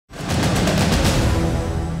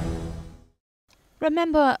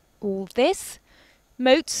Remember all this?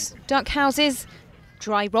 Moats, duck houses,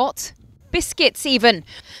 dry rot, biscuits even.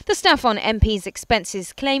 The stuff on MPs'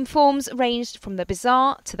 expenses claim forms ranged from the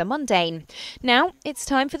bizarre to the mundane. Now it's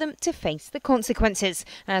time for them to face the consequences,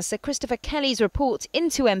 as Sir Christopher Kelly's report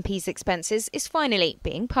into MPs' expenses is finally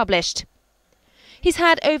being published. He's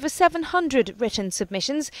had over 700 written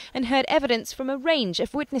submissions and heard evidence from a range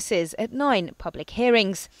of witnesses at 9 public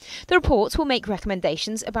hearings. The report will make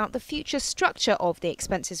recommendations about the future structure of the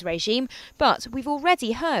expenses regime, but we've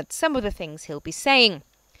already heard some of the things he'll be saying.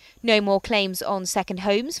 No more claims on second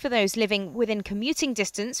homes for those living within commuting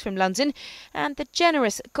distance from London, and the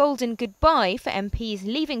generous golden goodbye for MPs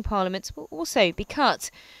leaving Parliament will also be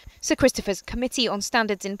cut. Sir Christopher's Committee on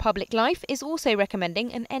Standards in Public Life is also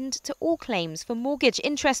recommending an end to all claims for mortgage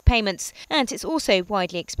interest payments, and it's also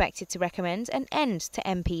widely expected to recommend an end to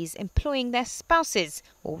MPs employing their spouses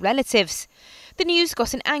or relatives. The news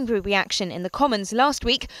got an angry reaction in the Commons last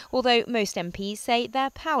week, although most MPs say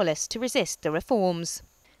they're powerless to resist the reforms.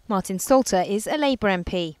 Martin Salter is a Labour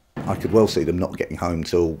MP. I could well see them not getting home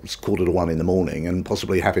till 1:45 in the morning and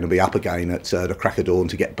possibly having to be up again at the crack of dawn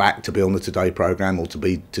to get back to be on the Today programme or to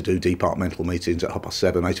do departmental meetings at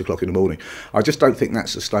 7:30, 8 o'clock in the morning. I just don't think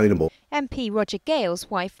that's sustainable. MP Roger Gale's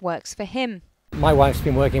wife works for him. My wife's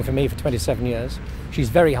been working for me for 27 years. She's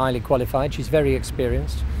very highly qualified, she's very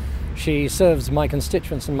experienced. She serves my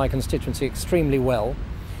constituents and my constituency extremely well,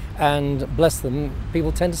 and bless them,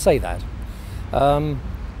 people tend to say that.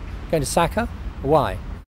 Going to sack her? Why?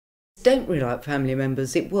 Don't rely on family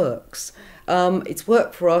members, it works. It's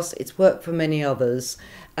worked for us, it's worked for many others,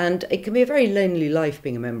 and it can be a very lonely life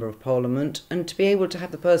being a Member of Parliament, and to be able to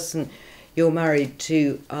have the person you're married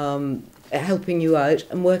to helping you out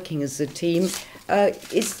and working as a team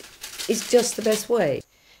is just the best way.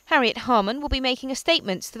 Harriet Harman will be making a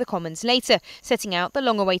statement to the Commons later, setting out the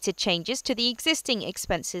long-awaited changes to the existing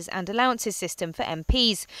expenses and allowances system for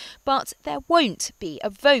MPs. But there won't be a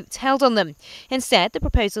vote held on them. Instead, the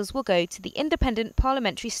proposals will go to the Independent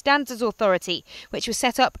Parliamentary Standards Authority, which was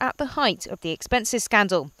set up at the height of the expenses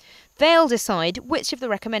scandal. They'll decide which of the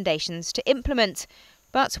recommendations to implement.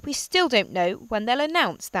 But we still don't know when they'll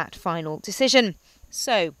announce that final decision.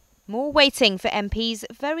 So, more waiting for MPs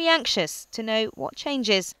very anxious to know what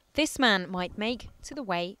changes this man might make to the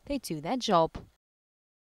way they do their job.